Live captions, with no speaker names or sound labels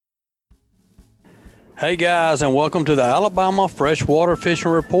Hey guys, and welcome to the Alabama Freshwater Fishing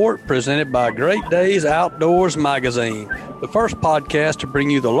Report presented by Great Days Outdoors Magazine, the first podcast to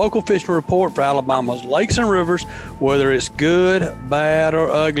bring you the local fishing report for Alabama's lakes and rivers, whether it's good, bad, or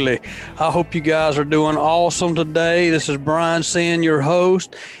ugly. I hope you guys are doing awesome today. This is Brian Senn, your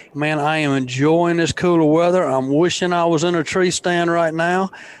host. Man, I am enjoying this cooler weather. I'm wishing I was in a tree stand right now.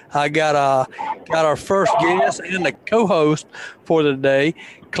 I got our first guest and the co-host for the day,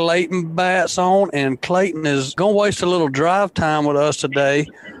 Clayton Batts on, and Clayton is going to waste a little drive time with us today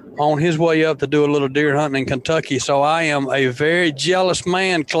on his way up to do a little deer hunting in Kentucky. So I am a very jealous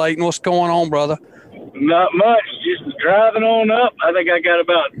man, Clayton. What's going on, brother? Not much, just driving on up. I think I got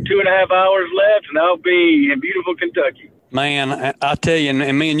about 2.5 hours left, and I'll be in beautiful Kentucky. Man, I tell you,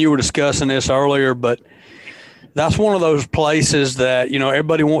 and me and you were discussing this earlier, but that's one of those places that, you know,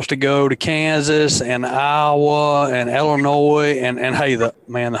 everybody wants to go to Kansas and Iowa and Illinois. And hey, the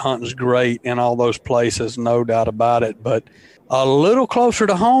hunting's great in all those places, no doubt about it. But a little closer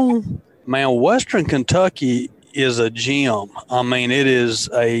to home, man, Western Kentucky is a gem. I mean, it is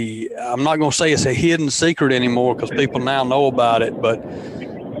I'm not going to say it's a hidden secret anymore because people now know about it, but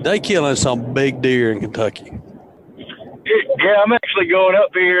they killing some big deer in Kentucky. Yeah, I'm actually going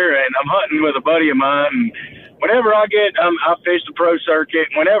up here, and I'm hunting with a buddy of mine. And whenever I fish the pro circuit.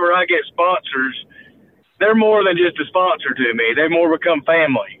 Whenever I get sponsors, they're more than just a sponsor to me. They more become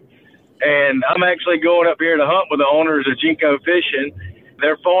family. And I'm actually going up here to hunt with the owners of Jinko Fishing,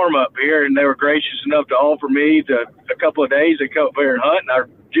 their farm up here, and they were gracious enough to offer me a couple of days to come up here and hunt, and I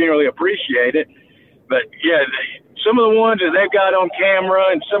generally appreciate it. But, yeah, some of the ones that they've got on camera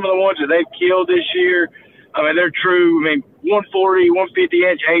and some of the ones that they've killed this year, I mean, they're true, 140,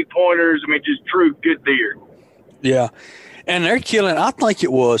 150-inch 8-pointers, just true good deer. Yeah, and they're killing. I think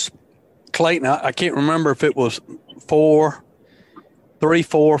it was Clayton. I can't remember if it was 3,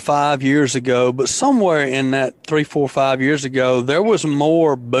 4, 5 years ago, but somewhere in that 3, 4, 5 years ago, there was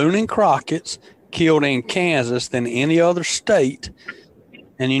more Boone and Crockett's killed in Kansas than any other state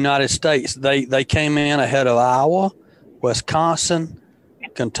in the United States. They came in ahead of Iowa, Wisconsin,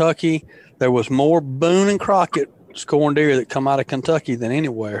 Kentucky. There was more Boone and Crockett scoring deer that come out of Kentucky than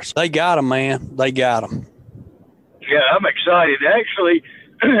anywhere. So they got them, man. They got them. Yeah, I'm excited. Actually,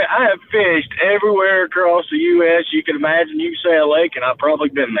 I have fished everywhere across the U.S. you can imagine. You say a lake, and I've probably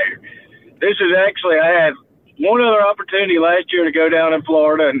been there. This is actually, I had one other opportunity last year to go down in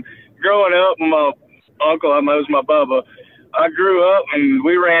Florida. And growing up, my uncle, I was my Bubba, I grew up, and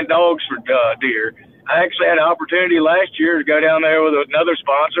we ran dogs for deer. I actually had an opportunity last year to go down there with another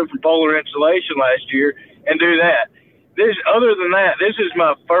sponsor from Polar Insulation last year and do that. Other than that, this is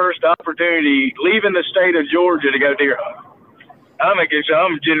my first opportunity leaving the state of Georgia to go deer hunting.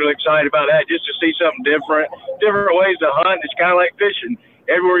 I'm generally excited about that, just to see something different ways to hunt. It's kind of like fishing.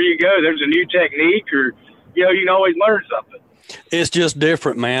 Everywhere you go, there's a new technique, or you can always learn something. It's just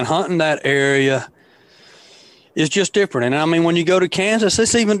different, man. Hunting that area is just different. And when you go to Kansas,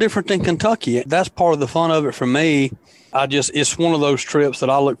 it's even different than Kentucky. That's part of the fun of it for me. It's one of those trips that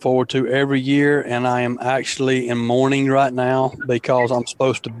I look forward to every year, and I am actually in mourning right now because I'm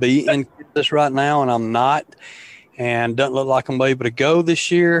supposed to be in Kansas right now, and I'm not, and doesn't look like I'm able to go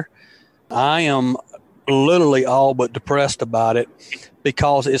this year. I am literally all but depressed about it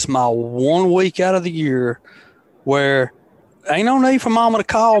because it's my 1 week out of the year where ain't no need for mama to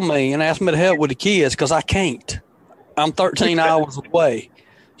call me and ask me to help with the kids because I can't. I'm 13 hours away.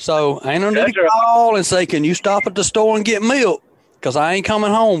 So ain't no need to call and say, can you stop at the store and get milk? Because I ain't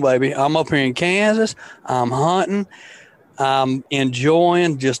coming home, baby. I'm up here in Kansas. I'm hunting. I'm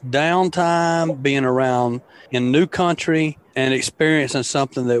enjoying just downtime, being around in new country and experiencing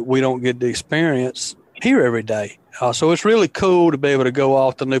something that we don't get to experience here every day. So it's really cool to be able to go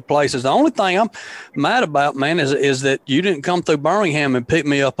off to new places. The only thing I'm mad about, man, is that you didn't come through Birmingham and pick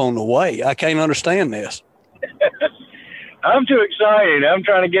me up on the way. I can't understand this. I'm too excited. I'm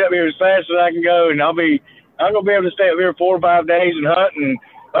trying to get up here as fast as I can go, and I'm going to be able to stay up here 4 or 5 days and hunt, and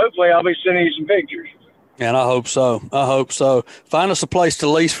hopefully I'll be sending you some pictures. And I hope so. Find us a place to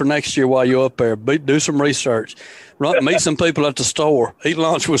lease for next year while you're up there. Do some research. Meet some people at the store. Eat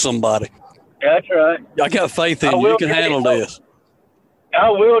lunch with somebody. That's right. I got faith in you. You can handle this. I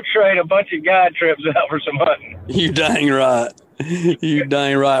will trade a bunch of guide trips out for some hunting. You dang right. You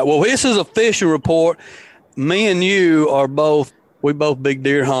dang right. Well, this is a fishing report. Me and you are both big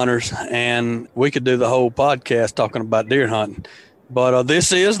deer hunters, and we could do the whole podcast talking about deer hunting. But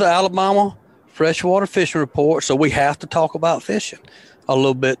this is the Alabama Freshwater Fishing Report, so we have to talk about fishing a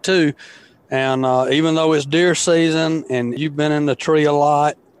little bit too. And even though it's deer season and you've been in the tree a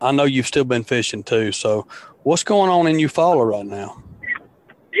lot, I know you've still been fishing too. So what's going on in Eufaula right now?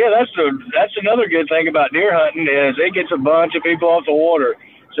 Yeah, that's another good thing about deer hunting is it gets a bunch of people off the water.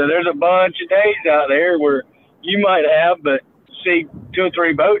 So there's a bunch of days out there where you might have, but see 2 or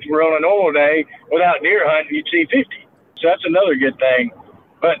 3 boats where on a normal day without deer hunting you'd see 50. So that's another good thing.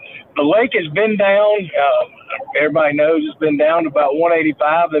 But the lake has been down. Everybody knows it's been down to about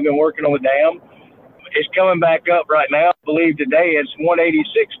 185. They've been working on the dam. It's coming back up right now. I believe today it's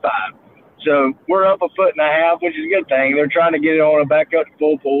 186.5. So we're up 1.5 feet, which is a good thing. They're trying to get it on back up to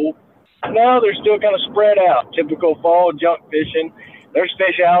full pool. Now they're still kind of spread out. Typical fall junk fishing. There's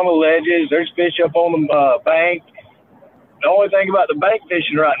fish out on the ledges. There's fish up on the bank. The only thing about the bank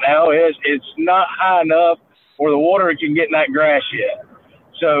fishing right now is it's not high enough where the water can get in that grass yet.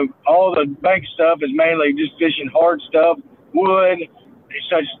 So all the bank stuff is mainly just fishing hard stuff, wood,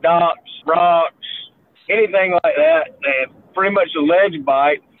 such docks, rocks, anything like that. And pretty much the ledge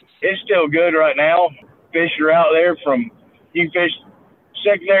bite is still good right now. Fish are out there you can fish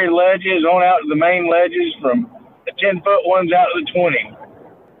secondary ledges on out to the main ledges from the 10-foot ones out to the 20.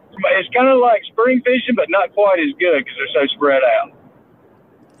 It's kind of like spring fishing, but not quite as good because they're so spread out.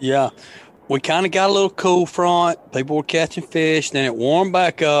 Yeah. We kind of got a little cool front. People were catching fish. Then it warmed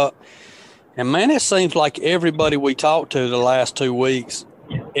back up. And, man, it seems like everybody we talked to the last 2 weeks,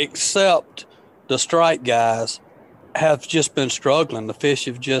 except the strike guys, have just been struggling. The fish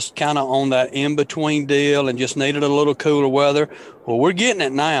have just kind of on that in-between deal and just needed a little cooler weather. Well, we're getting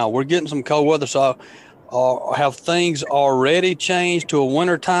it now. We're getting some cold weather. So have things already changed to a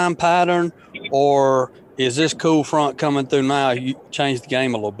wintertime pattern, or is this cool front coming through now? You changed the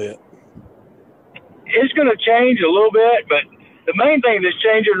game a little bit? It's going to change a little bit, but the main thing that's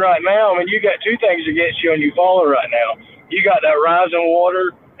changing right now, I mean, you got 2 things against you on Eufaula right now. You got that rising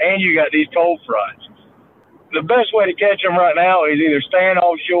water, and you got these cold fronts. The best way to catch them right now is either staying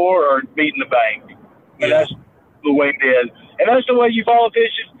offshore or beating the bank. And that's the way it is. And that's the way Eufaula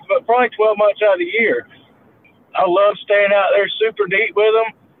fishes probably 12 months out of the year. I love staying out there super deep with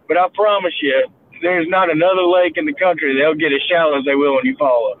them, but I promise you, there's not another lake in the country they'll get as shallow as they will in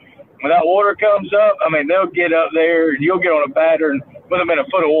Eufaula. When that water comes up, I mean, they'll get up there, and you'll get on a pattern with them in 1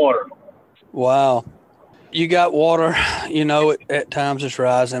 foot of water. Wow. You got water, at times it's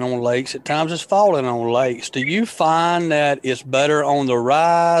rising on lakes, at times it's falling on lakes. Do you find that it's better on the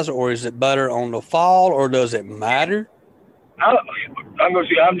rise, or is it better on the fall, or does it matter?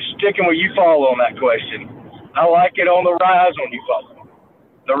 I'm sticking with Eufaula on that question. I like it on the rise on Eufaula.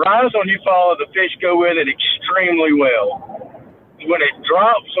 The rise on Eufaula, the fish go with it extremely well. When it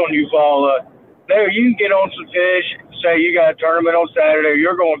drops on Eufaula, there you can get on some fish. Say you got a tournament on Saturday, or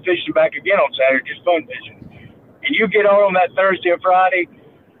you're going fishing back again on Saturday, just fun fishing. And you get on that Thursday or Friday,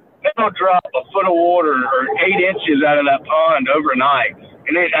 they'll drop 1 foot of water or 8 inches out of that pond overnight,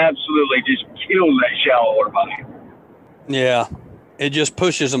 and it absolutely just kills that shallow water body. Yeah, it just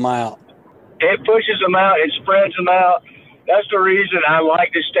pushes them out. It pushes them out. It spreads them out. That's the reason I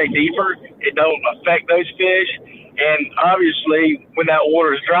like to stay deeper. It don't affect those fish. And obviously, when that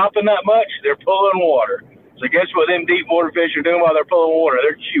water is dropping that much, they're pulling water. So guess what them deep water fish are doing while they're pulling water?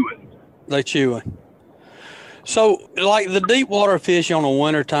 They're chewing. They're chewing. So, like the deep water fish on a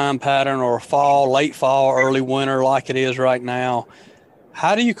wintertime pattern or fall, late fall, early winter like it is right now,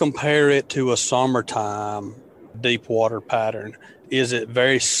 how do you compare it to a summertime deep water pattern? Is it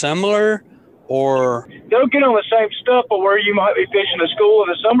very similar, or? They'll get on the same stuff, but where you might be fishing a school in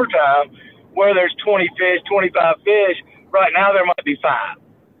the summertime where there's 20 fish, 25 fish, right now there might be 5.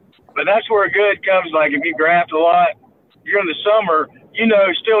 But that's where good comes, like if you graft a lot, you're in the summer,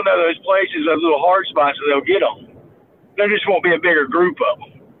 still know those places, those little hard spots that they'll get on. There just won't be a bigger group of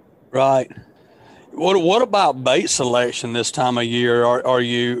them. Right. What about bait selection this time of year? Are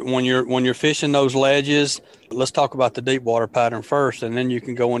you when you're fishing those ledges? Let's talk about the deep water pattern first, and then you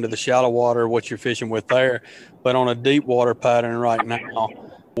can go into the shallow water, what you're fishing with there. But on a deep water pattern right now,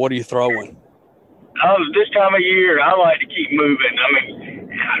 what are you throwing? This time of year, I like to keep moving. I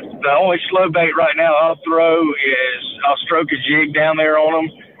mean, the only slow bait right now I'll throw is I'll stroke a jig down there on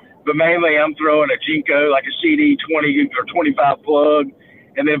them. But mainly I'm throwing a Jinko, like a CD 20 or 25 plug.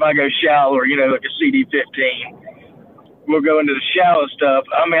 And then if I go shallower, like a CD 15, we'll go into the shallow stuff.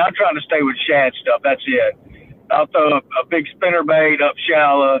 I mean, I'm trying to stay with shad stuff. That's it. I'll throw a big spinner bait up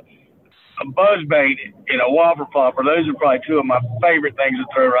shallow, a buzz bait, and a whopper plopper. Those are probably 2 of my favorite things to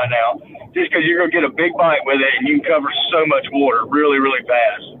throw right now, just because you're going to get a big bite with it and you can cover so much water really, really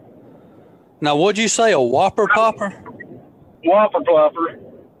fast. Now, what'd you say, a whopper popper? Whopper plopper.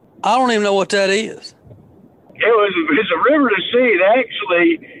 I don't even know what that is. It's a river to sea. They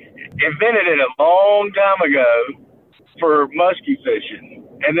actually invented it a long time ago for muskie fishing,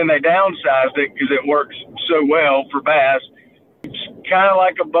 and then they downsized it because it works so well for bass. It's kind of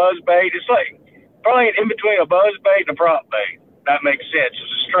like a buzz bait. It's like probably in between a buzz bait and a prop bait. That makes sense. It's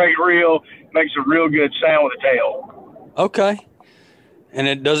a straight reel, makes a real good sound with a tail. Okay.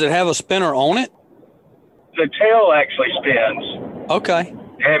 And does it have a spinner on it? The tail actually spins. Okay.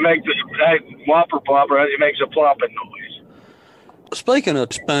 And it makes that whopper plopper. It makes a plopping noise. Speaking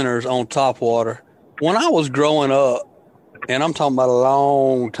of spinners on topwater, when I was growing up, and I'm talking about a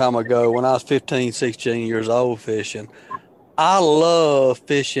long time ago, when I was 15, 16 years old fishing, I love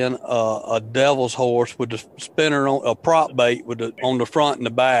fishing a devil's horse with the spinner on a prop bait with on the front and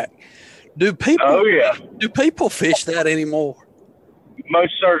the back. Do people fish that anymore?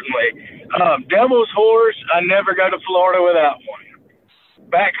 Most certainly. Devil's horse, I never go to Florida without one.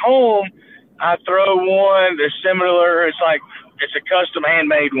 Back home, I throw one that's similar. It's a custom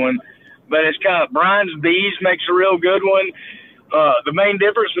handmade one, but it's kind of Brian's Bees makes a real good one. The main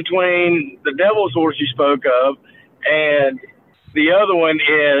difference between the devil's horse you spoke of and the other one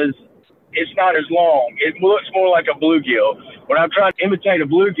is it's not as long. It looks more like a bluegill. When I'm trying to imitate a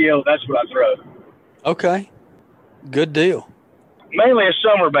bluegill, that's what I throw. Okay. Good deal. Mainly a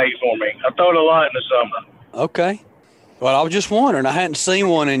summer bait for me. I throw it a lot in the summer. Okay. Well, I was just wondering. I hadn't seen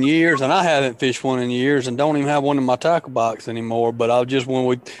one in years, and I haven't fished one in years, and don't even have one in my tackle box anymore. But I was just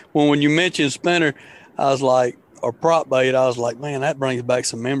when you mentioned spinner, I was like, or prop bait, I was like, man, that brings back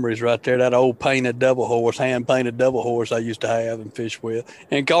some memories right there. That old painted devil horse, hand painted devil horse I used to have and fish with,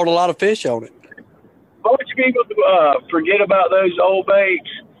 and caught a lot of fish on it. Most people forget about those old baits,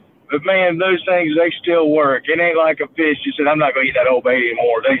 but man, those things, they still work. It ain't like a fish you said, I'm not going to eat that old bait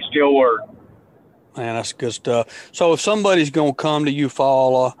anymore. They still work. Man, that's good stuff. So if somebody's going to come to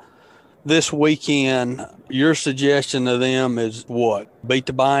Eufaula this weekend, your suggestion to them is what? Beat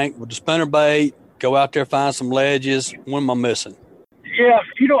the bank with the spinner bait, go out there, find some ledges. What am I missing? Yeah,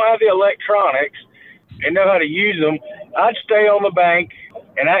 if you don't have the electronics and know how to use them, I'd stay on the bank.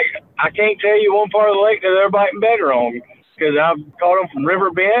 And I can't tell you one part of the lake that they're biting better on, because I've caught them from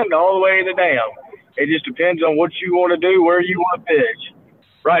River Bend all the way to the dam. It just depends on what you want to do, where you want to fish.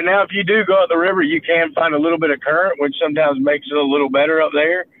 Right now, if you do go up the river, you can find a little bit of current, which sometimes makes it a little better up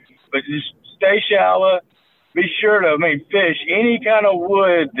there. But just stay shallow. Be sure to, fish any kind of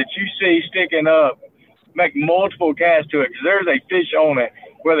wood that you see sticking up. Make multiple casts to it, because there's a fish on it.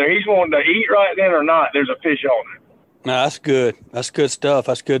 Whether he's wanting to eat right then or not, there's a fish on it. No, that's good. That's good stuff.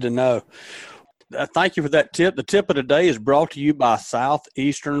 That's good to know. Thank you for that tip. The tip of the day is brought to you by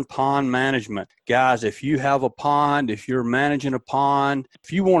Southeastern Pond Management. Guys, if you have a pond, if you're managing a pond,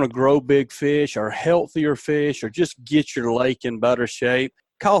 if you want to grow big fish or healthier fish or just get your lake in better shape,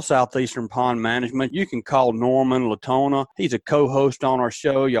 call Southeastern Pond Management. You can call Norman Latona. He's a co-host on our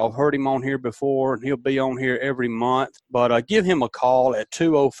show. Y'all heard him on here before, and he'll be on here every month. But give him a call at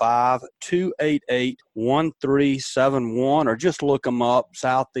 205-288-1371, or just look him up,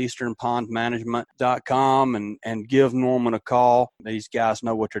 southeasternpondmanagement.com, and give Norman a call. These guys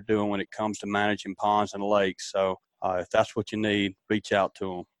know what they're doing when it comes to managing ponds and lakes. So if that's what you need, reach out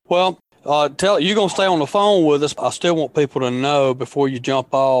to them. Well, you're going to stay on the phone with us. I still want people to know before you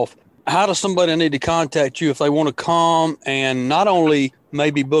jump off, how does somebody need to contact you if they want to come and not only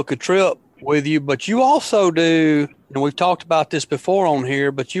maybe book a trip with you, but you also do, and we've talked about this before on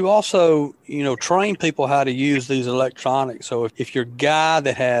here, but you also, train people how to use these electronics. So if you're a guy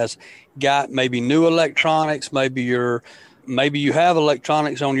that has got maybe new electronics, maybe you have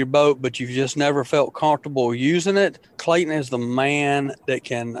electronics on your boat, but you've just never felt comfortable using it, Clayton is the man that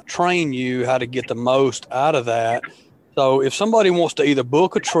can train you how to get the most out of that. So if somebody wants to either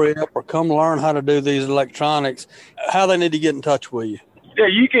book a trip or come learn how to do these electronics, how they need to get in touch with you? Yeah,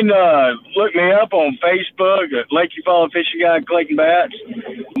 you can look me up on Facebook at Lake Eufaula Fishing Guide Clayton Batts.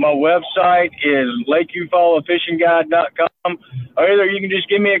 My website is LakeEufaulaFishingGuide.com, or either you can just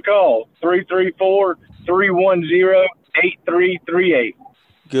give me a call, 334-310-8338.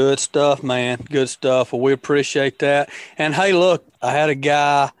 Good stuff, man. Good stuff. Well, we appreciate that. And hey, look, I had a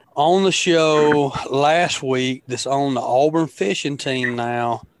guy on the show last week that's on the Auburn fishing team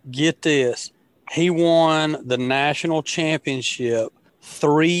now. Get this. He won the national championship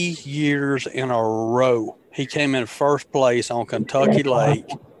 3 years in a row. He came in first place on Kentucky Lake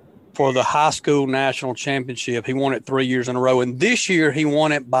for the high school national championship. He won it 3 years in a row. And this year he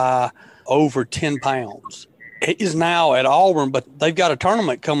won it by over 10 pounds. He's now at Auburn, but they've got a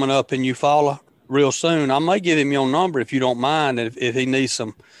tournament coming up in Eufaula real soon. I may give him your number if you don't mind. If he needs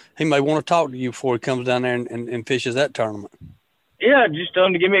some, he may want to talk to you before he comes down there and fishes that tournament. Yeah, just tell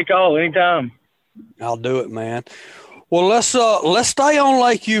him to give me a call anytime. I'll do it, man. Well, let's stay on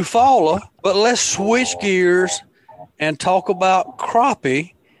Lake Eufaula, but let's switch gears and talk about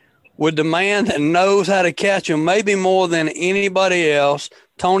crappie with the man that knows how to catch them, maybe more than anybody else,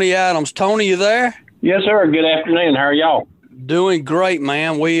 Tony Adams. Tony, you there? Yes, sir. Good afternoon. How are y'all? Doing great,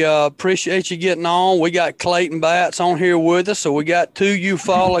 man. We appreciate you getting on. We got Clayton Batts on here with us, so we got two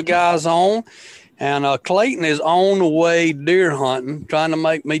Eufaula guys on. And Clayton is on the way deer hunting, trying to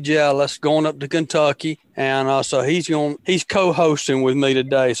make me jealous, going up to Kentucky. And so he's co-hosting with me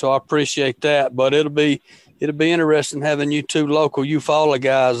today, so I appreciate that. But it'll be interesting having you two local Eufaula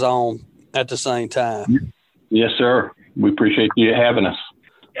guys on at the same time. Yes, sir. We appreciate you having us.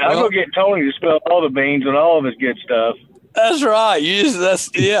 I'm going to get Tony to spill all the beans and all of his good stuff. That's right.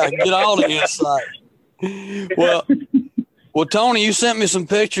 Get all the insight. Well, Tony, you sent me some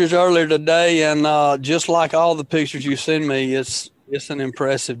pictures earlier today, and just like all the pictures you send me, it's an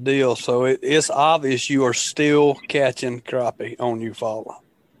impressive deal. So it's obvious you are still catching crappie on Eufaula.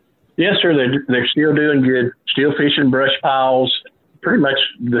 Yes, sir. They're still doing good. Still fishing brush piles. Pretty much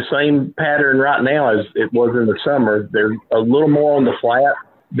the same pattern right now as it was in the summer. They're a little more on the flat.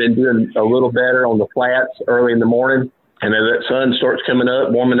 Been doing a little better on the flats early in the morning. And as that sun starts coming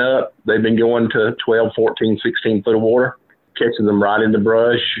up, warming up, they've been going to 12, 14, 16 foot of water. Catching them right in the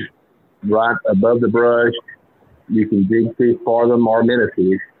brush, right above the brush. You can dig fish for them or minnow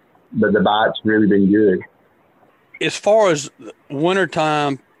fish, but the bite's really been good. As far as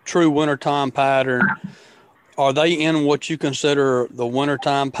true wintertime pattern, are they in what you consider the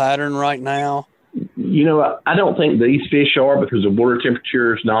wintertime pattern right now? You know, I don't think these fish are, because the water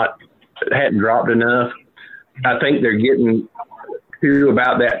temperature hadn't dropped enough. I think they're getting to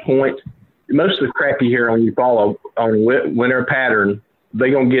about that point. Most of the crappie here on Eufaula on winter pattern,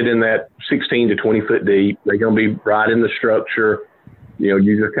 they're going to get in that 16 to 20 foot deep. They're going to be right in the structure. You know,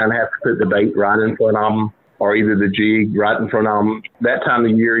 you just kind of have to put the bait right in front of them, or either the jig right in front of them. That time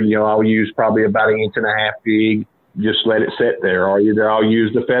of year, you know, I'll use probably about 1.5 inch jig, just let it sit there. Or either I'll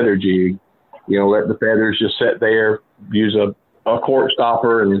use the feather jig, you know, let the feathers just sit there, use a cork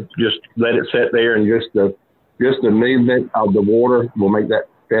stopper and just let it sit there, and just the movement of the water will make that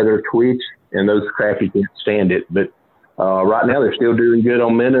feather twitch. And those crappie can't stand it. But right now they're still doing good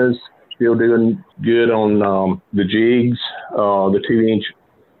on minnows, still doing good on the jigs, the 2-inch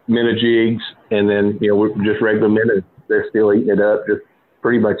minnow jigs, and then, you know, we're just regular minnows. They're still eating it up, just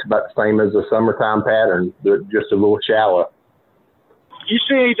pretty much about the same as the summertime pattern, but just a little shallow. You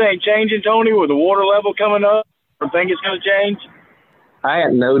see anything changing, Tony, with the water level coming up? Or think it's going to change? I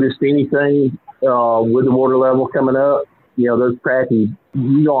hadn't noticed anything with the water level coming up. You know, those crappie,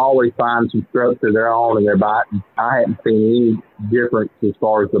 you'll always find some structure they're on and they're biting. I haven't seen any difference as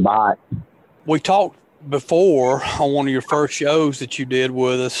far as the bite. We talked before on one of your first shows that you did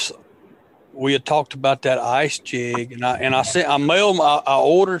with us. We had talked about that ice jig, and I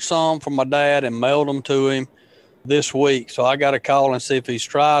ordered some from my dad and mailed them to him this week. So I got to call and see if he's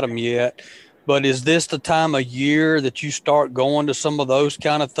tried them yet. But is this the time of year that you start going to some of those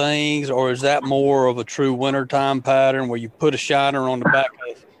kind of things, or is that more of a true wintertime pattern where you put a shiner on the back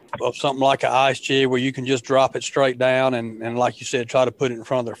of something like an ice jig where you can just drop it straight down and like you said, try to put it in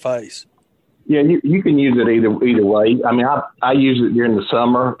front of their face? Yeah, you can use it either way. I mean, I use it during the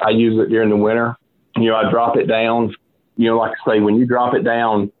summer. I use it during the winter. You know, I drop it down. You know, like I say, when you drop it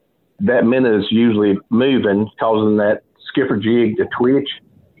down, that minnow is usually moving, causing that skipper jig to twitch.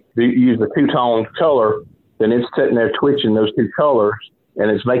 You use a two-tone color, then it's sitting there twitching those two colors, and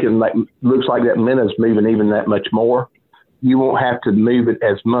it's making looks like that minnow's moving even that much more. You won't have to move it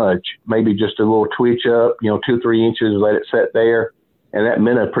as much. Maybe just a little twitch up, you know, 2 or 3 inches, let it sit there, and that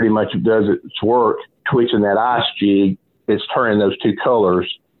minnow pretty much does its work twitching that ice jig. It's turning those two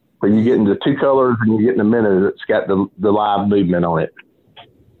colors. But you're getting the two colors, and you're getting a minnow that's got the live movement on it.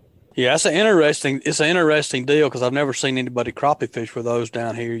 Yeah, it's an interesting deal, because I've never seen anybody crappie fish with those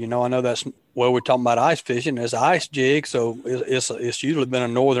down here. You know, I know we're talking about ice fishing. There's an ice jig, so it's usually been a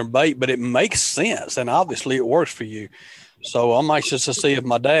northern bait, but it makes sense, and obviously it works for you. So I'm anxious to see if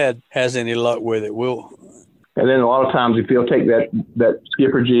my dad has any luck with it. And then a lot of times if he'll take that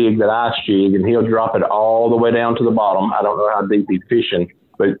skipper jig, that ice jig, and he'll drop it all the way down to the bottom. I don't know how deep he's fishing,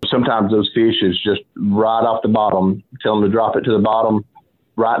 but sometimes those fish is just right off the bottom. Tell him to drop it to the bottom.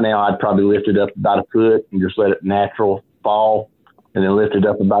 Right now, I'd probably lift it up about a foot and just let it natural fall, and then lift it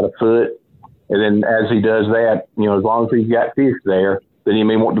up about a foot. And then as he does that, you know, as long as he's got fish there, then he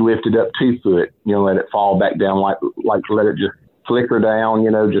may want to lift it up 2 foot, you know, let it fall back down, like let it just flicker down, you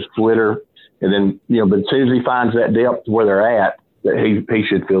know, just flitter. And then, you know, but as soon as he finds that depth where they're at, that he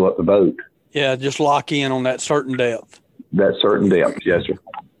should fill up the boat. Yeah, just lock in on that certain depth. That certain depth, yes, sir.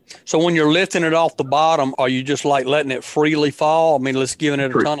 So when you're lifting it off the bottom, are you just like letting it freely fall? I mean, let's giving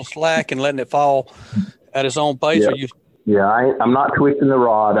it a ton of slack and letting it fall at its own pace. Yeah. Or Yeah, I'm not twisting the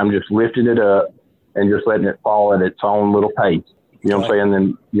rod. I'm just lifting it up and just letting it fall at its own little pace. You know what I'm saying?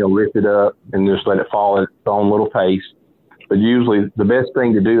 Then, lift it up and just let it fall at its own little pace. But usually the best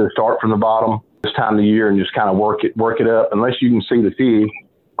thing to do is start from the bottom this time of the year and just kind of work it up. Unless you can see the fish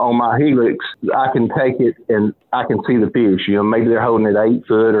on my Helix, I can take it and I can see the fish. Maybe they're holding it 8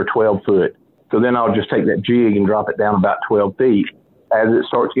 foot or 12 foot. So then I'll just take that jig and drop it down about 12 feet. As it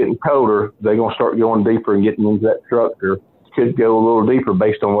starts getting colder, they're going to start going deeper and getting into that structure. Could go a little deeper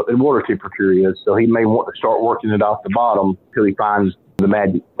based on what the water temperature is. So he may want to start working it off the bottom until he finds the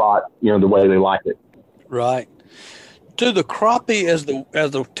magic spot, the way they like it. Right. Do the crappie, as the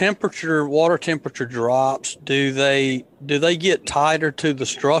water temperature drops, do they get tighter to the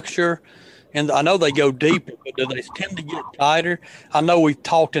structure? And I know they go deeper, but do they tend to get tighter? I know we've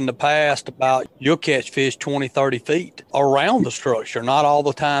talked in the past about you'll catch fish 20, 30 feet around the structure, not all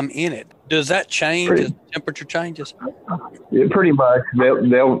the time in it. Does that change as the temperature changes? Yeah, pretty much.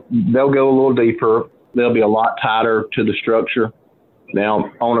 They'll go a little deeper. They'll be a lot tighter to the structure.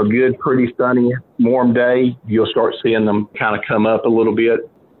 Now, on a good, pretty sunny, warm day, you'll start seeing them kind of come up a little bit,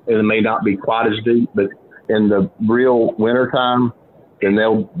 and it may not be quite as deep. But in the real wintertime, then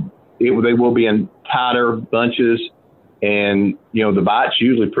they will be in tighter bunches, and the bite's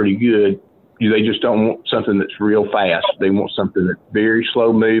usually pretty good. They just don't want something that's real fast. They want something that's very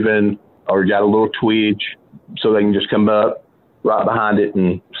slow moving or got a little twitch, so they can just come up right behind it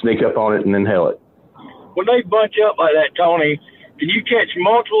and sneak up on it and then hail it. When they bunch up like that, Tony, can you catch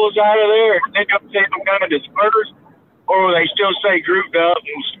multiples out of there and end up seeing them kind of dispersed, or will they still stay grouped up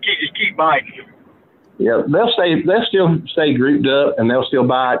and just keep biting? Yeah, they'll still stay grouped up and they'll still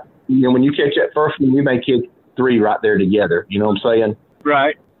bite. When you catch that first one, you may catch 3 right there together. You know what I'm saying?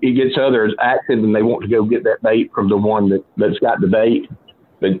 Right. It gets others active and they want to go get that bait from the one that's got the bait.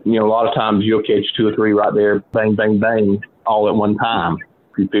 But, a lot of times you'll catch 2 or 3 right there, bang, bang, bang, all at one time.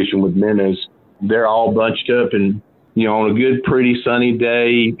 If you're fishing with minnows, they're all bunched up and, on a good, pretty sunny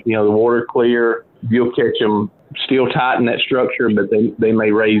day, the water clear, you'll catch them still tight in that structure, but they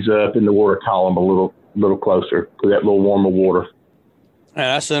may raise up in the water column a little closer to that little warmer water.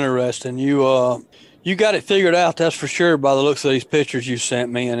 Yeah, that's interesting. You got it figured out, that's for sure, by the looks of these pictures you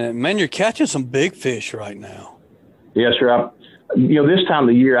sent me. And man, you're catching some big fish right now. Yes, sir. This time of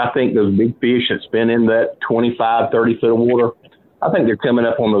the year, I think those big fish that's been in that 25, 30 foot of water, I think they're coming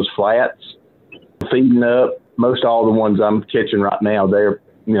up on those flats, feeding up. Most all the ones I'm catching right now, they're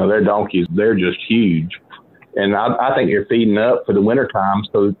donkeys. They're just huge. And I think they're feeding up for the winter time.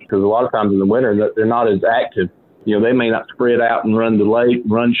 So, because a lot of times in the winter, they're not as active. They may not spread out and run the lake,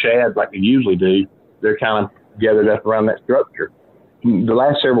 run shad like they usually do. They're kind of gathered up around that structure. The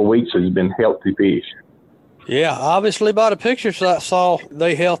last several weeks has been healthy fish. Yeah, obviously by the pictures I saw,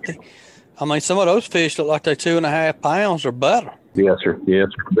 they healthy. I mean, some of those fish look like they're 2.5 pounds or better. Yes, sir. Yes,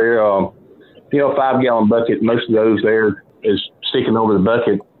 they're 5-gallon bucket. Most of those there is sticking over the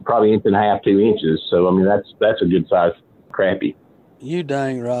bucket, probably 1.5 inches, 2 inches. So I mean, that's a good size crappie. You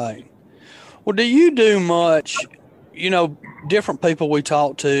dang right. Well, do you do much? Different people we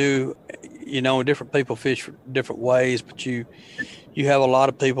talk to, different people fish for different ways, but you have a lot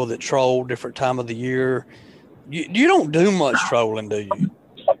of people that troll different time of the year. You don't do much trolling, do you?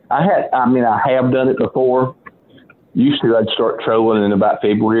 I have done it before. Used to, I'd start trolling in about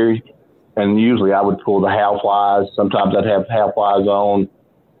February, and usually I would pull the howl flies. Sometimes I'd have howl flies on,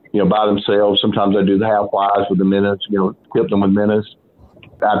 by themselves. Sometimes I'd do the howl flies with the minnows, tip them with minnows.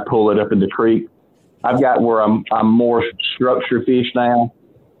 I'd pull it up in the creek. I've got where I'm more structure fish now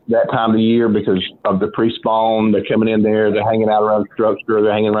that time of the year because of the pre-spawn. They're coming in there. They're hanging out around structure.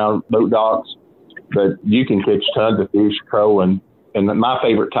 They're hanging around boat docks. But you can catch tons of fish trolling. And my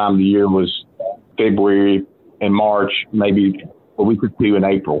favorite time of the year was February and March, maybe a week or 2 in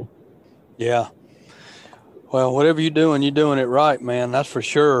April. Yeah. Well, whatever you're doing it right, man. That's for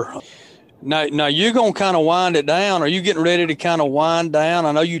sure. Now you're going to kind of wind it down. Are you getting ready to kind of wind down?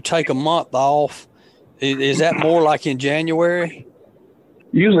 I know you take a month off. Is that more like in January?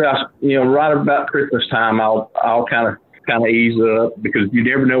 Usually, right about Christmas time, I'll kind of ease up because you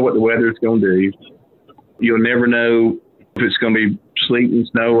never know what the weather's going to do. You'll never know if it's going to be sleeting,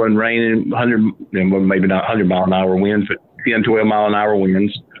 snowing, raining, maybe not 100 mile an hour winds, but 10, 12 mile an hour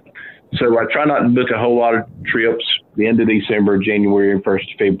winds. So I try not to book a whole lot of trips the end of December, January, and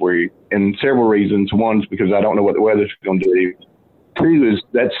 1st of February. And several reasons. One's because I don't know what the weather's going to do. 2 is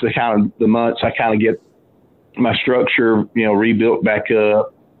that's the kind of the months I kind of get my structure, rebuilt back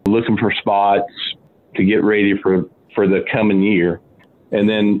up, looking for spots to get ready for the coming year. And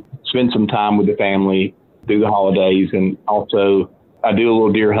then spend some time with the family through the holidays. And also I do a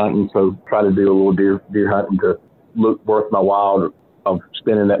little deer hunting. So try to do a little deer hunting to look worth my while of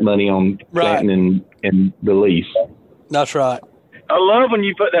spending that money on planting and the lease. That's right. I love when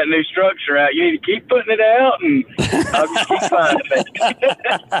you put that new structure out. You need to keep putting it out, and I'll just keep finding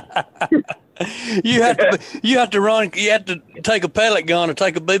it. You have to take a pellet gun or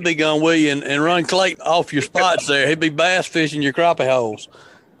take a BB gun with you and run Clayton off your spots there. He'd be bass fishing your crappie holes.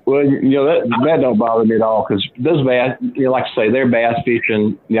 Well, that don't bother me at all, because those bass, like I say, they're bass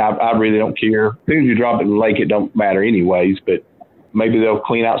fishing. I really don't care. As soon as you drop it in the lake, it don't matter anyways, but maybe they'll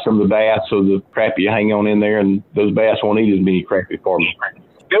clean out some of the bass so the crappie hang on in there, and those bass won't eat as many crappie for me.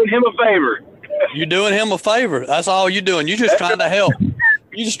 Doing him a favor. You're doing him a favor. That's all you're doing. You're just trying to help.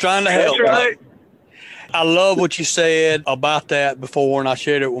 You're just trying to help. That's right. I love what you said about that before, and I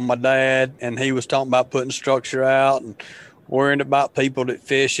shared it with my dad, and he was talking about putting structure out and worrying about people that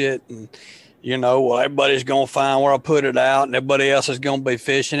fish it, and everybody's going to find where I put it out, and everybody else is going to be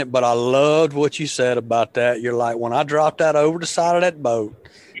fishing it. But I loved what you said about that. You're like, when I drop that over the side of that boat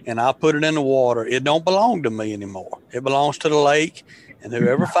and I put it in the water, it don't belong to me anymore. It belongs to the lake, and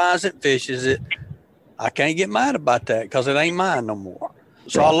whoever finds it, fishes it. I can't get mad about that because it ain't mine no more.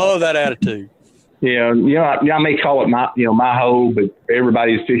 So I love that attitude. Yeah, I may call it my hole, but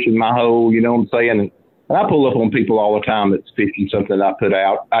everybody's fishing my hole. You know what I'm saying? And I pull up on people all the time that's fishing something I put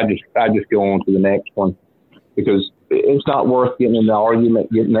out. I just go on to the next one, because it's not worth getting in the argument,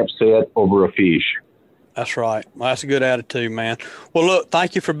 getting upset over a fish. That's right. Well, that's a good attitude, man. Well, look,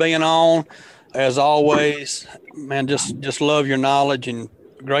 thank you for being on. As always, man, just love your knowledge and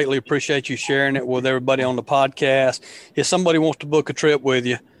greatly appreciate you sharing it with everybody on the podcast. If somebody wants to book a trip with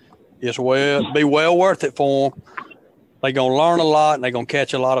you, be well worth it for them. They're going to learn a lot, and they're going to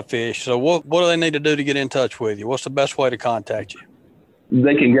catch a lot of fish. So what do they need to do to get in touch with you? What's the best way to contact you?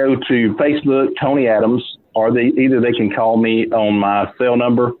 They can go to Facebook, Tony Adams, or they can call me on my cell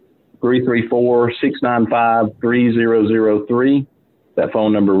number, 334-695-3003. That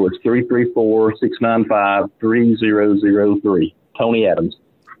phone number was 334-695-3003. Tony Adams.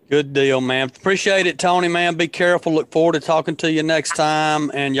 Good deal, man. Appreciate it, Tony, man. Be careful. Look forward to talking to you next time.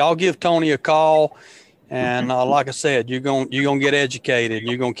 And y'all give Tony a call. And like I said, you're gonna get educated.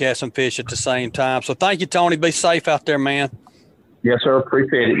 You're going to catch some fish at the same time. So thank you, Tony. Be safe out there, man. Yes, sir.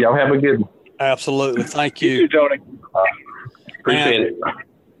 Appreciate it. Y'all have a good one. Absolutely. Thank you. You too, Tony. Appreciate it.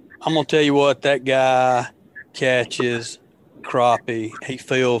 I'm going to tell you what, that guy catches crappie. He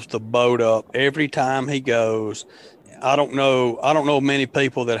fills the boat up every time he goes. I don't know many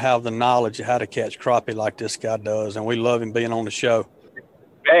people that have the knowledge of how to catch crappie like this guy does, and we love him being on the show.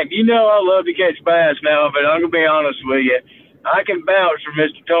 Hey, I love to catch bass now, but I'm going to be honest with you. I can vouch for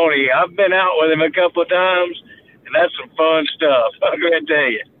Mr. Tony. I've been out with him a couple of times, and that's some fun stuff. I'm going to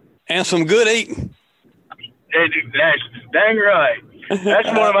tell you. And some good eating. That's dang right. That's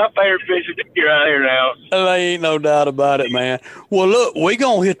one of my favorite fishes to get right here now. There ain't no doubt about it, man. Well, look, we're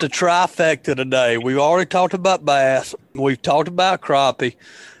going to hit the trifecta today. We've already talked about bass. We've talked about crappie.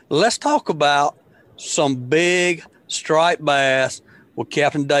 Let's talk about some big striped bass with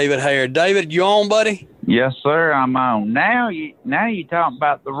Captain David Hare. David, you on, buddy? Yes, sir, I'm on. Now you talking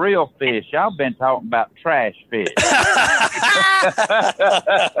about the real fish. Y'all been talking about trash fish.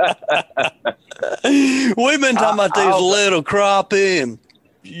 We've been talking about these little crappie, and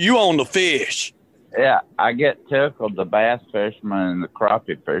you on the fish. Yeah, I get tickled. The bass fishermen and the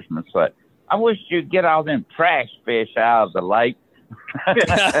crappie fishermen say, I wish you'd get all them trash fish out of the lake.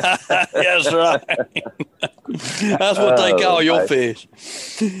 That's right. That's what they call your fish.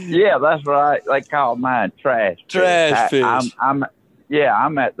 Yeah, that's right. They call mine trash fish. I'm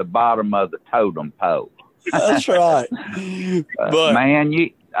at the bottom of the totem pole. That's right. But man,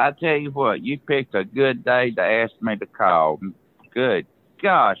 I tell you what, you picked a good day to ask me to call. Good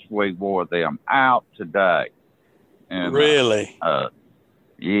gosh, we wore them out today. And, really?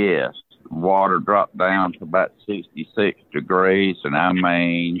 Yes. Water dropped down to about 66 degrees, and I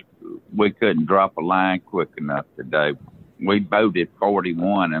mean, we couldn't drop a line quick enough today. We boated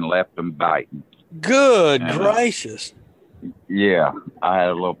 41 and left them biting. Good gracious. Yeah, I had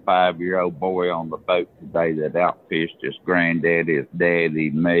a little 5-year-old boy on the boat today that outfished his granddaddy, his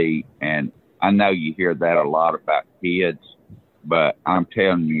daddy, me, and I know you hear that a lot about kids, but I'm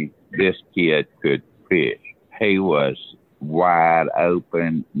telling you, this kid could fish. He was wide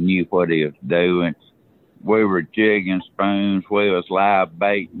open, knew what he was doing. We were jigging spoons, we was live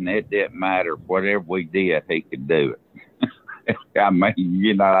baiting. It didn't matter. Whatever we did, he could do it. I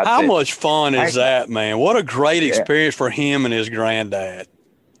mean, how much fun is that, man? What a great experience for him and his granddad.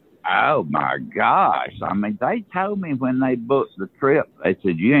 Oh my gosh. I mean, they told me when they booked the trip, they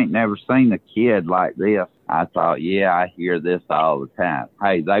said, you ain't never seen a kid like this. I thought, yeah, I hear this all the time.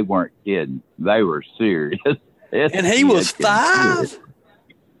 Hey, they weren't kidding. They were serious. And he was 5?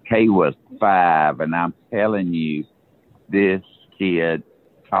 He was 5, and I'm telling you, this kid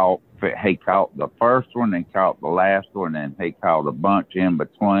he caught the first one and caught the last one, and he caught a bunch in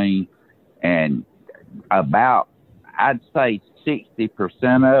between. And about, I'd say 60%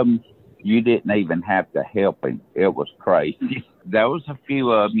 of them, you didn't even have to help him. It was crazy. There was a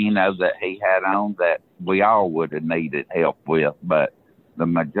few of them, that he had on that we all would have needed help with, but the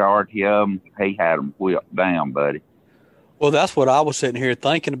majority of them, he had them whipped down, buddy. Well, that's what I was sitting here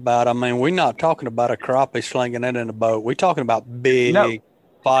thinking about. I mean, we're not talking about a crappie slinging it in a boat. We're talking about big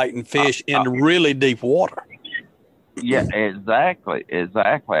fighting fish in really deep water. Yeah, exactly.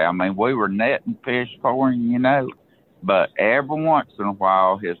 I mean, we were netting fish for him, but every once in a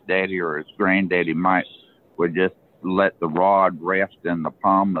while, his daddy or his granddaddy would just let the rod rest in the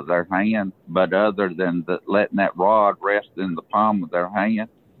palm of their hand. But other than letting that rod rest in the palm of their hand,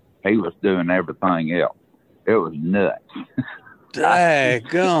 he was doing everything else. It was nuts.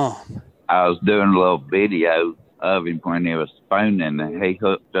 Daggone. I was doing a little video of him when he was spooning, and he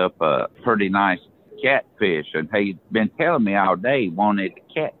hooked up a pretty nice catfish, and he'd been telling me all day he wanted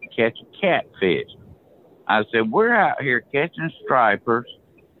to catch a catfish. I said, we're out here catching stripers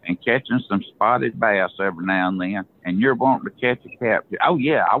and catching some spotted bass every now and then, and you're wanting to catch a catfish. Oh,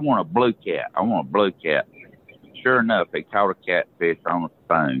 yeah, I want a blue cat. Sure enough, he caught a catfish on a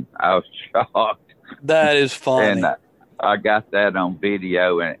spoon. I was shocked. That is funny. And I got that on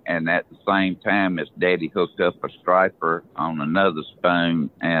video, and at the same time, his daddy hooked up a striper on another spoon,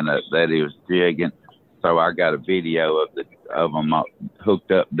 and that he was jigging. So I got a video of them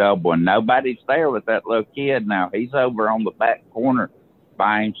hooked up double, and nobody's there with that little kid now. He's over on the back corner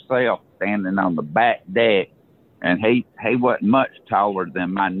by himself, standing on the back deck, and he wasn't much taller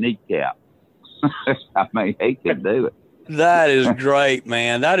than my kneecap. I mean, he could do it. That is great,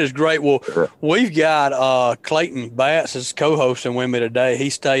 man. That is great. Well, we've got Clayton Batts as co-hosting with me today. He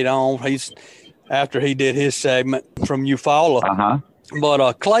stayed on. After he did his segment from Eufaula. Uh-huh.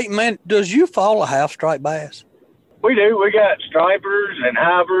 But Clayton, man, does Eufaula have striped bass? We do. We got stripers and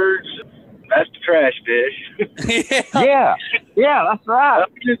hybrids. That's the trash fish. Yeah, that's right.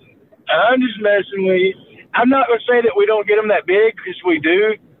 I'm just messing with you. I'm not going to say that we don't get them that big, because we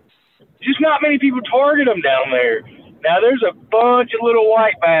do. Just not many people target them down there. Now, there's a bunch of little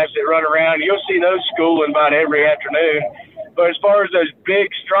white bass that run around. You'll see those schooling about every afternoon. But as far as those big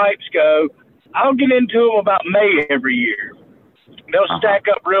stripes go, I'll get into them about May every year. They'll stack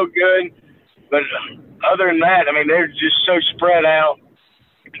up real good. But other than that, I mean, they're just so spread out.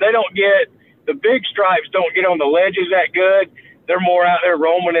 The big stripes don't get on the ledges that good. They're more out there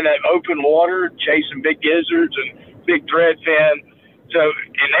roaming in that open water, chasing big gizzards and big threadfin.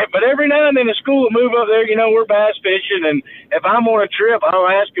 But every now and then the school will move up there, we're bass fishing, and if I'm on a trip, I'll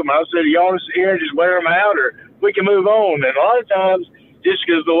ask them, I'll say, do y'all want to sit here and just wear them out, or we can move on? And a lot of times, just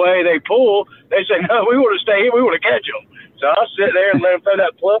because the way they pull, they say, no, we want to stay here, we want to catch them. So I'll sit there and let them throw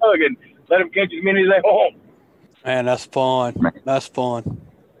that plug and let them catch as many as they want. Man, that's fun. That's fun.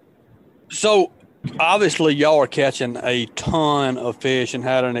 So, obviously, y'all are catching a ton of fish and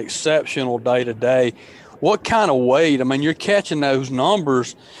had an exceptional day today. What kind of weight? I mean, you're catching those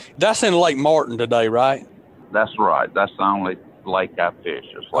numbers. That's in Lake Martin today, right? That's right. That's the only lake I fish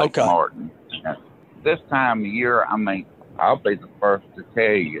is Lake Martin. This time of year, I mean, I'll be the first to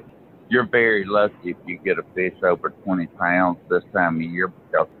tell you, you're very lucky if you get a fish over 20 pounds this time of year,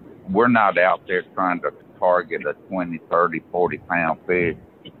 because we're not out there trying to target a 20, 30, 40-pound fish.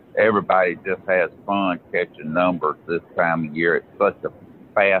 Everybody just has fun catching numbers this time of year. It's such a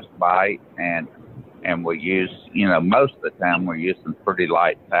fast bite, and we use, most of the time we're using pretty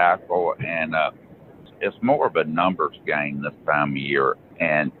light tackle, and it's more of a numbers game this time of year.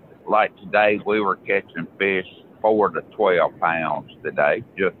 And like today, we were catching fish 4 to 12 pounds today.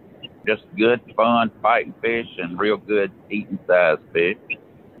 Just good fun fighting fish and real good eating size fish.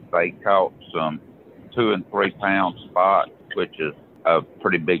 They caught some 2 and 3 pound spots, which is a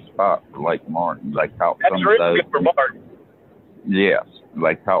pretty big spot for Lake Martin. They caught some of those. Good for Martin. Yes,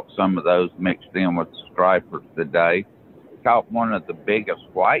 they caught some of those mixed in with stripers today. Caught one of the biggest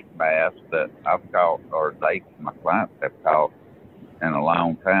white bass that I've caught, or my clients have caught in a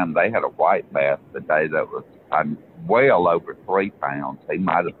long time. They had a white bass today that was well over 3 pounds. He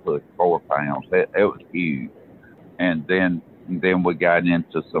might have pushed 4 pounds. It was huge. And then we got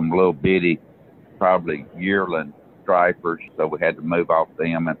into some little bitty, probably yearling stripers, so we had to move off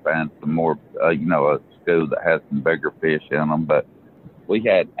them and find some more, a school that has some bigger fish in them. But we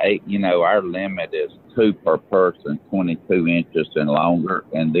had 8, our limit is 2 per person, 22 inches and longer,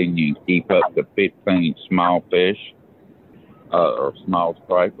 and then you keep up to 15 small fish or small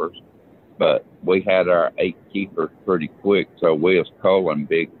stripers. but we had our 8 keepers pretty quick, so we was culling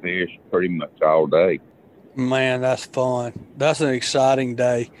big fish pretty much all day. Man, that's fun. That's an exciting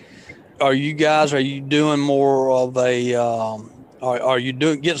day. Are you doing more of a, are you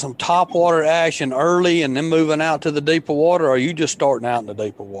getting some top water action early and then moving out to the deeper water, or are you just starting out in the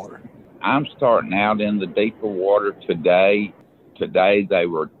deeper water? I'm starting out in the deeper water today. Today they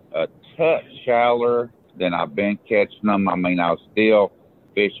were a touch shallower than I've been catching them. I mean, I was still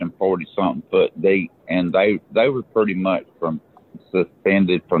fishing 40-something foot deep, and they were pretty much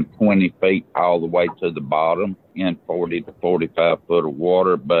suspended from 20 feet all the way to the bottom in 40 to 45 foot of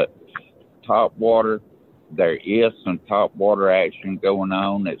water. But top water, there is some top water action going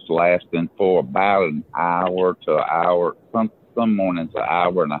on. It's lasting for about an hour to an hour, some mornings an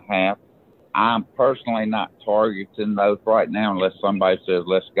hour and a half. I'm personally not targeting those right now unless somebody says,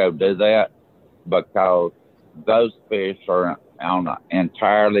 let's go do that, because those fish are on an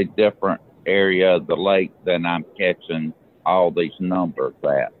entirely different area of the lake than I'm catching all these numbers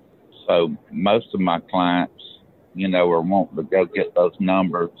at. So most of my clients, are wanting to go get those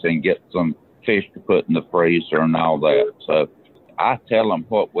numbers and get some fish to put in the freezer and all that. So I tell them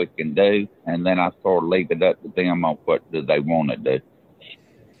what we can do, and then I sort of leave it up to them on what do they want to do.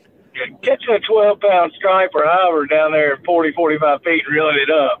 Catching a 12-pound striper however down there at 40, 45 feet and reeling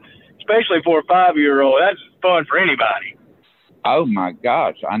it up, especially for a 5-year-old, that's fun for anybody. Oh, my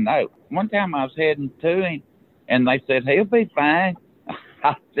gosh, I know. One time I was heading to him, and they said, he'll be fine.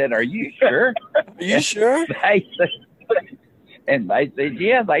 I said, are you sure? Are you sure? They said,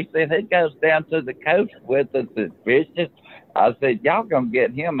 yeah. They said, he goes down to the coast with us and fishes. I said, y'all going to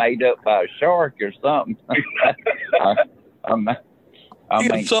get him ate up by a shark or something.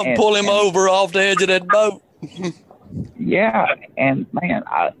 Pull him over off the edge of that boat. Yeah, and man,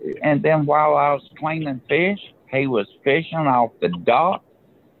 and then while I was cleaning fish, he was fishing off the dock,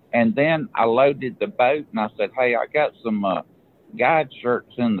 and then I loaded the boat, and I said, hey, I got some guide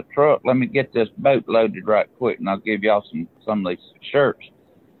shirts in the truck. Let me get this boat loaded right quick, and I'll give y'all some of these shirts.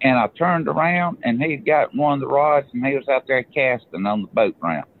 And I turned around, and he got one of the rods, and he was out there casting on the boat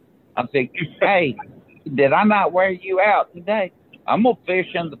ramp. I said, hey, did I not wear you out today? I'm going to fish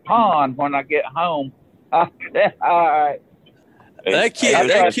in the pond when I get home. I said, all right. That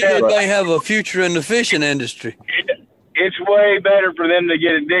kid may have a future in the fishing industry. It's way better for them to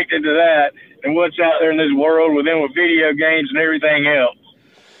get addicted to that than what's out there in this world with video games and everything else.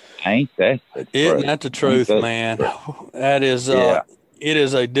 Ain't that the truth? Isn't that the truth, man? That is, it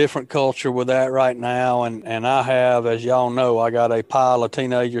is a different culture with that right now. And I have, as y'all know, I got a pile of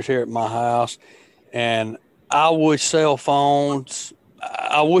teenagers here at my house, and I wish cell phones,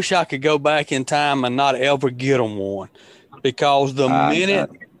 I wish I could go back in time and not ever get them one, because the minute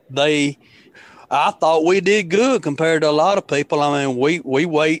I thought we did good compared to a lot of people. I mean, we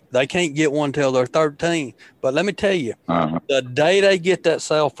wait. They can't get one till they're 13. But let me tell you, the day they get that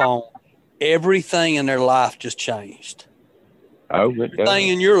cell phone, everything in their life just changed. Everything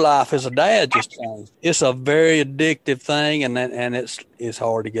in your life as a dad just changed. It's a very addictive thing, and it's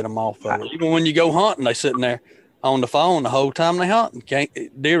hard to get them off of it. Even when you go hunting, they sitting there on the phone the whole time they hunting.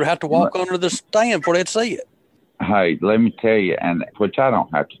 Deer have to walk under the stand before they see it. Hey, let me tell you, and which I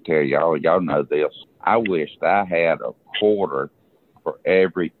don't have to tell y'all know this. I wished I had a quarter for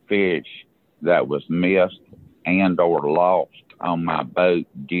every fish that was missed and or lost on my boat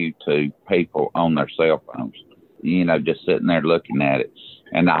due to people on their cell phones. Just sitting there looking at it.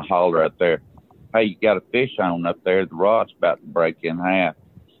 And I holler up there, hey, you got a fish on up there. The rod's about to break in half.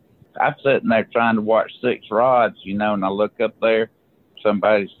 I'm sitting there trying to watch 6 rods, and I look up there.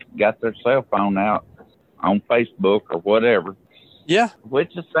 Somebody's got their cell phone out on Facebook or whatever. Yeah.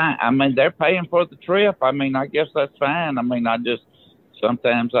 Which is fine. I mean, they're paying for the trip. I mean, I guess that's fine. I mean,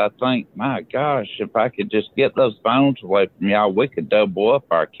 sometimes I think, my gosh, if I could just get those phones away from y'all, we could double up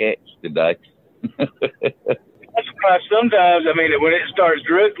our catch today. That's why sometimes, I mean, when it starts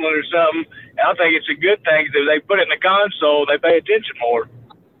drizzling or something, I think it's a good thing that they put it in the console, they pay attention more.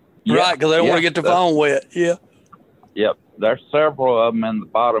 Right, because they don't want to get the phone wet. Yeah. Yep. There's several of them in the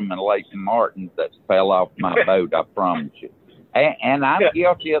bottom of Lake Martin that fell off my boat, I promise you. And I'm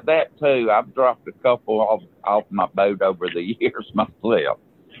guilty of that, too. I've dropped a couple off my boat over the years myself.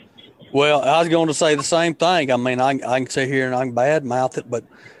 Well, I was going to say the same thing. I mean, I can sit here and I can badmouth it, but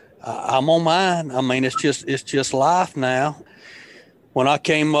I'm on mine. I mean, it's just life now. When I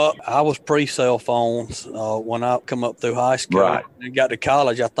came up, I was pre-cell phones when I come up through high school. Right. And got to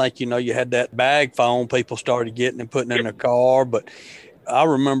college, I think, you had that bag phone people started getting and putting in their car. But I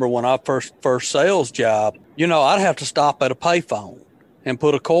remember when I first sales job, I'd have to stop at a payphone and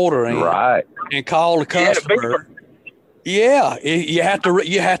put a quarter in right. and call the customer Yeah, you have to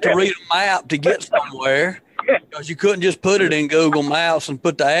read a map to get somewhere, because you couldn't just put it in Google Maps and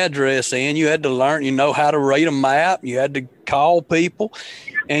put the address in. You had to learn, how to read a map. You had to call people,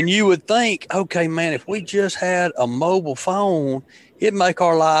 and you would think, okay, man, if we just had a mobile phone, it'd make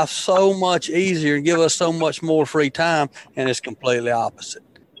our life so much easier and give us so much more free time. And it's completely opposite.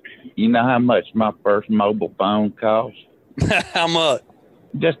 You know how much my first mobile phone cost? How much?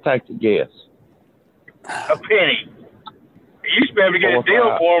 Just take a guess. A penny. You used to be able to get a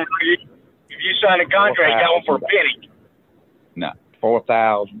deal for them. If you sign a contract, you got one for a penny. No,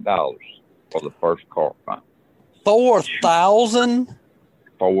 $4,000 for the first car phone. 4,000?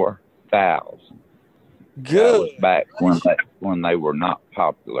 4,000. Good. That was back when they were not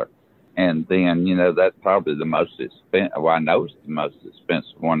popular. And then, that's probably the most expensive. Well, I know it's the most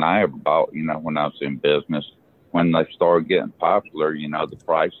expensive one I ever bought, when I was in business. When they started getting popular, the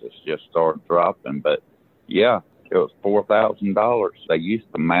prices just started dropping. But, yeah, it was $4,000. They used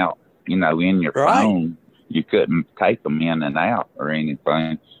to mount, in your phone. You couldn't take them in and out or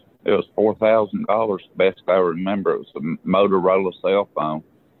anything. It was $4,000. Best I remember, it was a Motorola cell phone.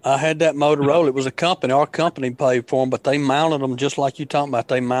 I had that Motorola. It was a company. Our company paid for them, but they mounted them just like you talking about.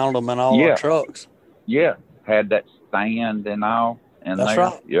 They mounted them in all our trucks. Yeah, had that stand and all. And that's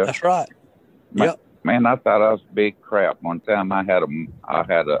right. Yeah, that's right. Yep. Man, I thought I was big crap. One time I had a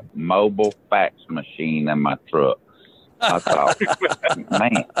mobile fax machine in my truck. I thought,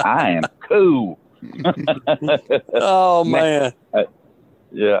 man, I am cool. Oh man.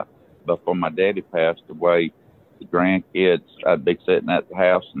 Yeah, before my daddy passed away, the grandkids, I'd be sitting at the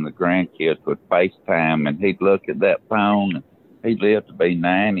house and the grandkids would FaceTime and he'd look at that phone and he lived to be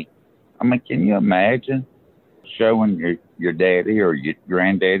 90. I mean, can you imagine showing your daddy or your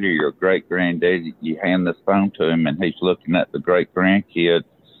granddaddy or your great granddaddy, you hand this phone to him and he's looking at the great grandkids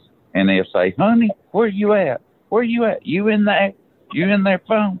and they'll say, honey, where you at? Where you at? You in there? You in their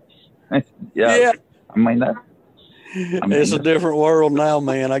phone? Yeah. I mean, it's a different world now,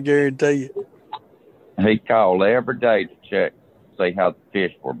 man. I guarantee you. He called every day to check, see how the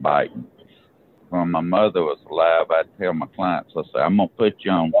fish were biting. When my mother was alive, I'd tell my clients, I say, I'm going to put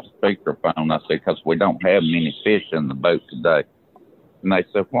you on speakerphone. I say, because we don't have many fish in the boat today. And they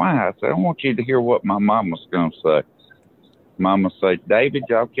said, why? I said, I want you to hear what my mama's going to say. Mama said, David,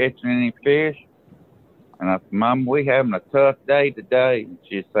 y'all catching any fish? And I said, Mama, we having a tough day today. And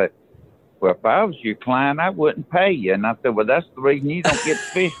she said, well, if I was your client, I wouldn't pay you. And I said, well, that's the reason you don't get to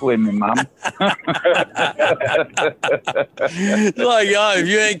fish with me, Mama. Like, if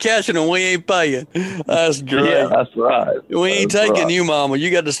you ain't catching them, we ain't paying. That's great. Yeah, that's right. We ain't taking you, Mama.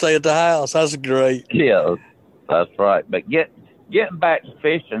 You got to stay at the house. That's great. Yeah, that's right. But getting back to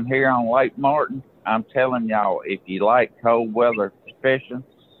fishing here on Lake Martin, I'm telling y'all, if you like cold weather fishing,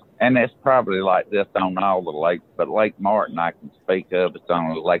 and it's probably like this on all the lakes, but Lake Martin I can speak of. It's the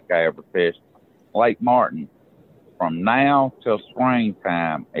only lake I ever fished. Lake Martin, from now till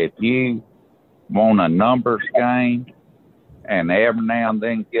springtime, if you want a numbers game and every now and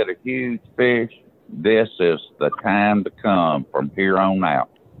then get a huge fish, this is the time to come from here on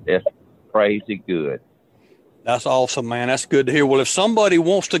out. It's crazy good. That's awesome, man. That's good to hear. Well, if somebody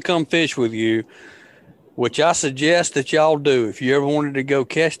wants to come fish with you, which I suggest that y'all do, if you ever wanted to go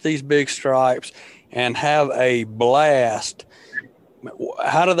catch these big stripes and have a blast,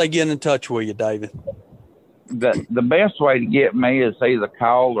 how do they get in touch with you, David? The best way to get me is either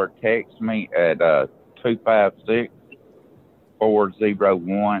call or text me at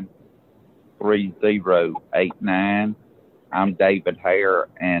 256-401-3089. I'm David Hare,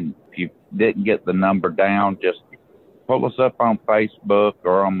 and if you didn't get the number down, just pull us up on Facebook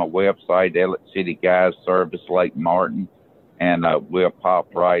or on my website, Elliott City Guys Service Lake Martin, and we'll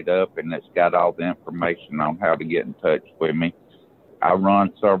pop right up, and it's got all the information on how to get in touch with me. I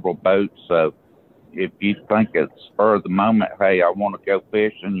run several boats, so if you think it's spur of the moment, hey, I want to go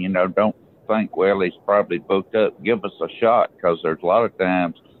fishing, don't think, well, he's probably booked up. Give us a shot, because there's a lot of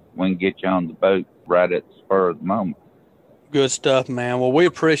times we can get you on the boat right at the spur of the moment. Good stuff, man. Well, we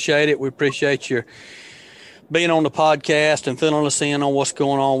appreciate it. We appreciate your being on the podcast and filling us in on what's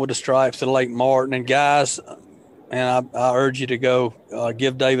going on with the stripes at Lake Martin. And guys, and I urge you to go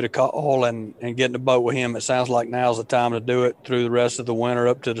give David a call and get in the boat with him. It sounds like now's the time to do it through the rest of the winter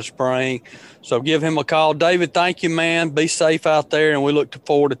up to the spring. So give him a call. David, thank you, man. Be safe out there, and we look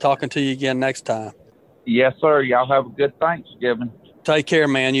forward to talking to you again next time. Yes, sir. Y'all have a good Thanksgiving. Take care,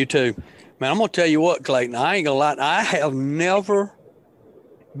 man. You too. Man, I'm going to tell you what, Clayton, I ain't going to lie. I have never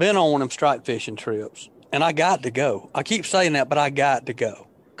been on one of them stripe fishing trips. And I got to go. I keep saying that, but I got to go.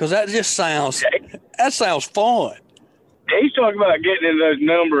 Because that just sounds fun. He's talking about getting in those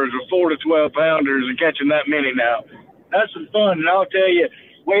numbers of 4 to 12 pounders and catching that many now. That's some fun. And I'll tell you,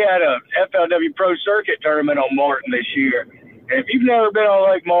 we had a FLW Pro Circuit tournament on Martin this year. And if you've never been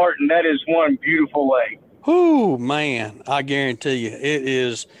on Lake Martin, that is one beautiful lake. Oh, man, I guarantee you it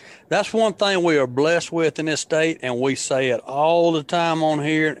is. That's one thing we are blessed with in this state, and we say it all the time on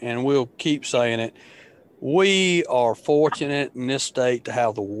here, and we'll keep saying it. We are fortunate in this state to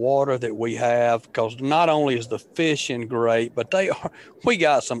have the water that we have, because not only is the fishing great, but we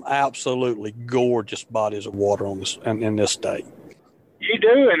got some absolutely gorgeous bodies of water in this state. You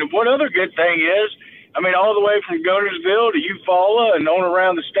do, and one other good thing is, I mean, all the way from Guntersville to Eufaula and on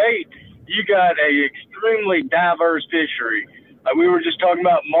around the state, you got a extremely diverse fishery. We were just talking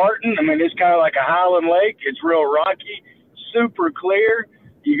about Martin. I mean, it's kind of like a highland lake. It's real rocky, super clear.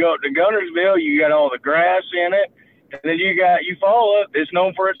 You go to Guntersville, you got all the grass in it. And then you got Eufaula, it's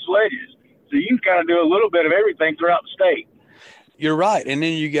known for its sledges. So you can kind of do a little bit of everything throughout the state. You're right. And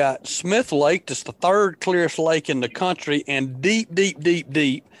then you got Smith Lake, that's the third clearest lake in the country, and deep,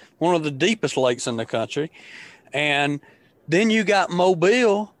 one of the deepest lakes in the country. And then you got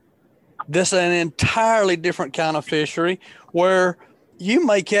Mobile. That's an entirely different kind of fishery where you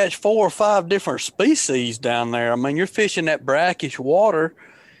may catch 4 or 5 different species down there. I mean, you're fishing that brackish water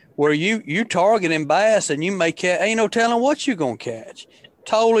where you targeting bass, and you may catch, ain't no telling what you're going to catch.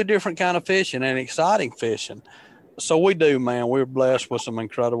 Totally different kind of fishing and exciting fishing. So we do, man. We're blessed with some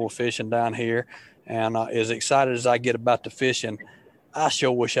incredible fishing down here. And as excited as I get about the fishing, I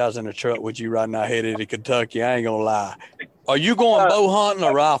sure wish I was in a truck with you right now headed to Kentucky. I ain't going to lie. Are you going bow hunting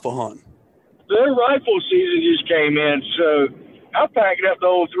or rifle hunting? The rifle season just came in, so I'm packing up the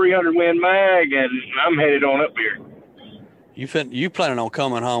old 300 Win Mag, and I'm headed on up here. You planning on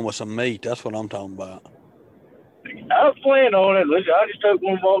coming home with some meat? That's what I'm talking about. I was planning on it. Listen, I just hope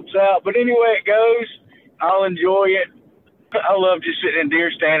one walks out. But anyway it goes, I'll enjoy it. I love just sitting in deer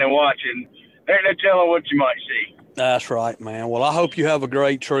stand and watching. There ain't no telling what you might see. That's right, man. Well, I hope you have a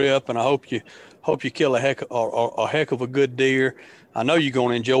great trip, and I hope you kill a heck of a good deer. I know you're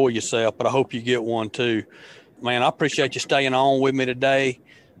going to enjoy yourself, but I hope you get one too. Man, I appreciate you staying on with me today.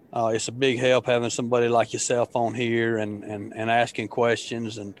 It's a big help having somebody like yourself on here and asking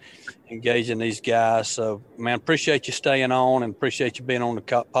questions and engaging these guys. So, man, appreciate you staying on, and appreciate you being on the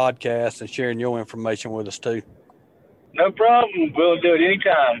podcast and sharing your information with us too. No problem. We'll do it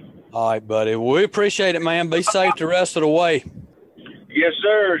anytime. All right, buddy. We appreciate it, man. Be safe the rest of the way. Yes,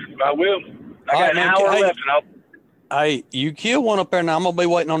 sir. I will. I got an hour left, and I'll... Hey, you kill one up there now. I'm going to be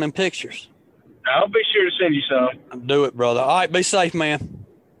waiting on them pictures. I'll be sure to send you some. Do it, brother. All right, be safe, man.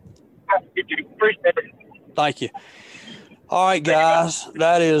 Appreciate it. Thank you. All right, guys.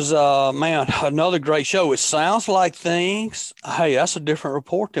 That is, man, another great show. It sounds like things. Hey, that's a different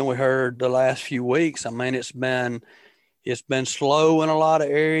report than we heard the last few weeks. I mean, it's been slow in a lot of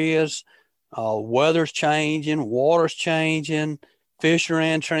areas. Weather's changing, water's changing, fish are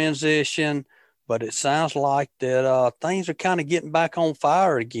in transition. But it sounds like that things are kind of getting back on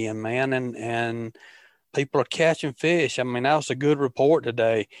fire again, man, and people are catching fish. I mean, that was a good report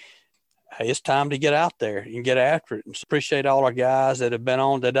today. Hey, it's time to get out there and get after it. And appreciate all our guys that have been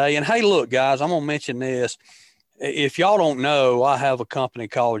on today. And, hey, look, guys, I'm going to mention this. If y'all don't know, I have a company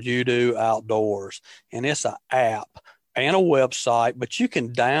called UDO Outdoors, and it's an app and a website, but you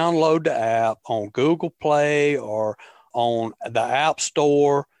can download the app on Google Play or on the App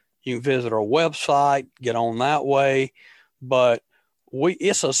Store. You can visit our website, get on that way. But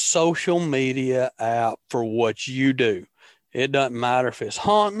it's a social media app for what you do. It doesn't matter if it's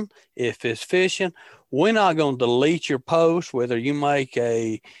hunting, if it's fishing. We're not going to delete your post, whether you make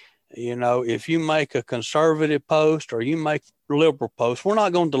if you make a conservative post or you make a liberal post. We're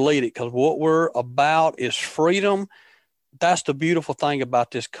not going to delete it, because what we're about is freedom. That's the beautiful thing about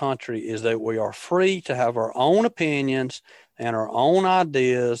this country, is that we are free to have our own opinions and our own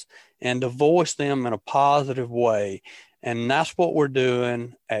ideas and to voice them in a positive way. And that's what we're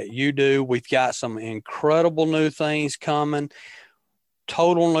doing at UDO. We've got some incredible new things coming,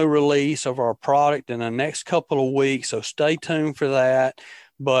 total new release of our product in the next couple of weeks. So stay tuned for that.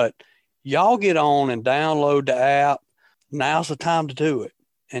 But y'all get on and download the app. Now's the time to do it.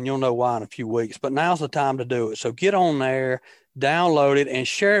 And you'll know why in a few weeks, but now's the time to do it. So get on there, download it, and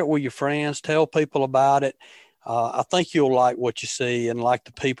share it with your friends. Tell people about it. I think you'll like what you see and like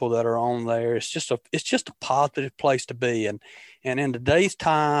the people that are on there. It's just a positive place to be. And in today's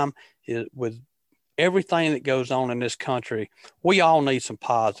time, with everything that goes on in this country, we all need some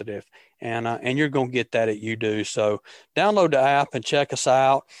positive. And you're going to get that at UDO. So download the app and check us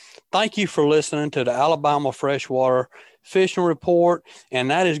out. Thank you for listening to the Alabama Freshwater Fishing Report.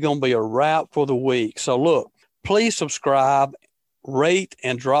 And that is going to be a wrap for the week. So look, please subscribe rate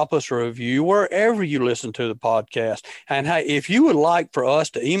and drop us a review wherever you listen to the podcast. And hey, if you would like for us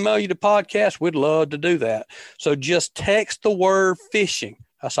to email you the podcast, we'd love to do that. So just text the word fishing.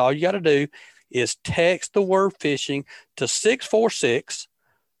 That's all you got to do is text the word fishing to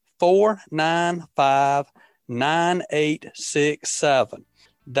 646-495-9867.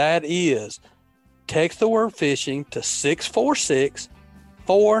 That is, text the word fishing to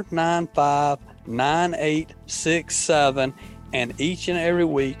 646-495-9867. And each and every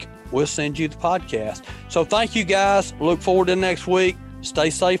week, we'll send you the podcast. So thank you, guys. Look forward to next week. Stay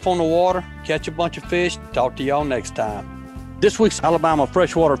safe on the water. Catch a bunch of fish. Talk to y'all next time. This week's Alabama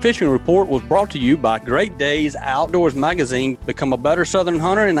Freshwater Fishing Report was brought to you by Great Days Outdoors Magazine. Become a better Southern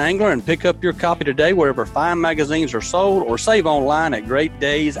hunter and angler and pick up your copy today wherever fine magazines are sold, or save online at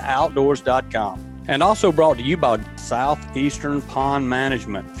greatdaysoutdoors.com. And also brought to you by Southeastern Pond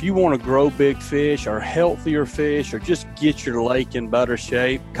Management. If you want to grow big fish or healthier fish or just get your lake in better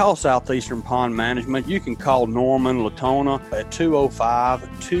shape, call Southeastern Pond Management. You can call Norman Latona at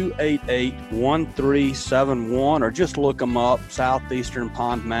 205-288-1371 or just look them up,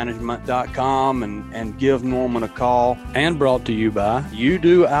 southeasternpondmanagement.com, and give Norman a call. And brought to you by You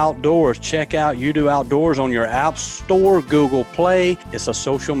Do Outdoors. Check out You Do Outdoors on your App Store, Google Play. It's a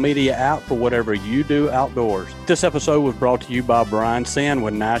social media app for whatever you do outdoors. This episode was brought to you by Brian Sand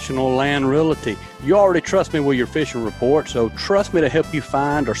with National Land Realty. You already trust me with your fishing report, so trust me to help you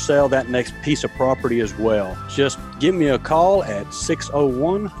find or sell that next piece of property as well. Just give me a call at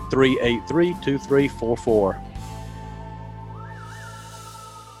 601-383-2344.